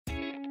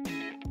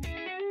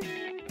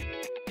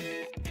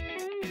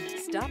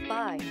Stop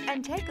by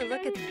and take a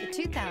look at the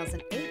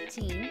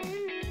 2018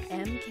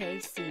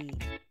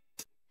 MKC.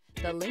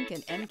 The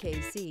Lincoln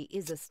MKC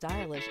is a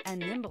stylish and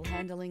nimble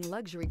handling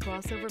luxury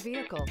crossover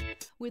vehicle.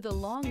 With a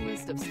long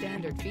list of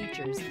standard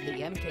features,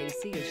 the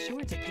MKC is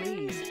sure to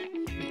please.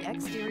 The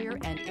exterior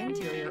and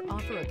interior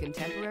offer a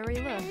contemporary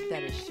look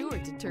that is sure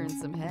to turn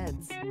some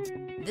heads.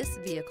 This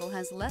vehicle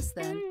has less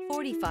than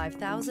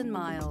 45,000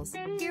 miles.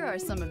 Here are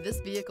some of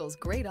this vehicle's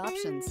great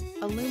options: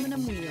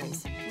 aluminum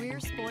wheels, rear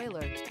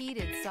spoiler,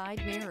 heated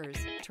side mirrors,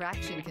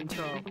 traction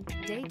control,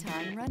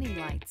 daytime running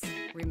lights,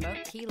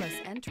 remote keyless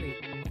entry,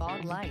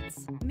 fog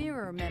lights,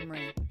 mirror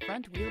memory,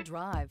 front wheel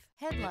drive,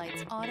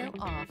 headlights auto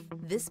off.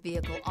 This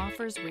vehicle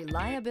offers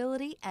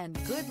reliability and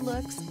good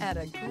looks at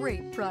a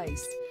great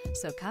price.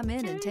 So come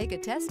in and take a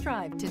test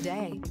drive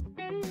today.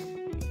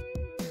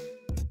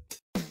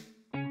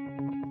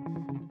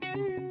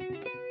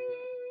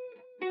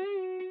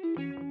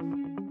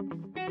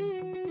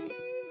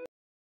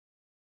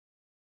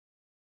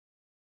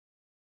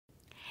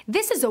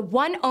 This is a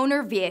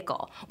one-owner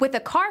vehicle with a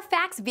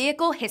Carfax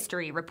Vehicle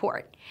History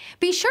Report.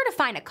 Be sure to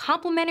find a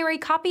complimentary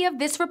copy of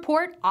this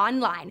report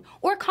online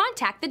or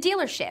contact the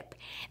dealership.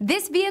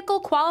 This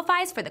vehicle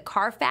qualifies for the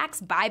Carfax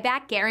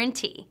Buyback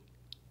Guarantee.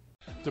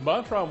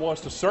 DeMontrond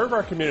wants to serve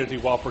our community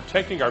while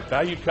protecting our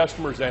valued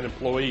customers and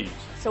employees.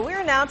 So we're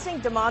announcing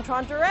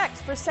DeMontrond Direct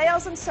for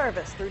sales and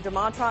service through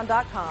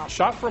DeMontrond.com.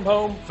 Shop from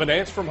home,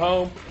 finance from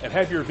home, and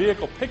have your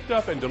vehicle picked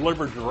up and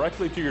delivered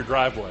directly to your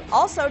driveway.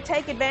 Also,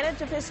 take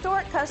advantage of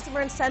historic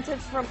customer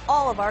incentives from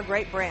all of our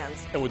great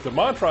brands. And with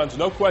DeMontrond's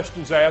no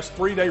questions asked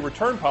 3-day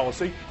return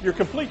policy, your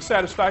complete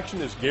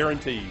satisfaction is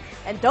guaranteed.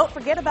 And don't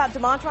forget about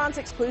DeMontrond's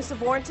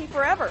exclusive warranty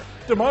forever.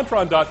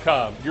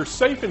 DeMontrond.com, your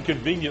safe and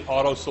convenient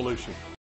auto solution.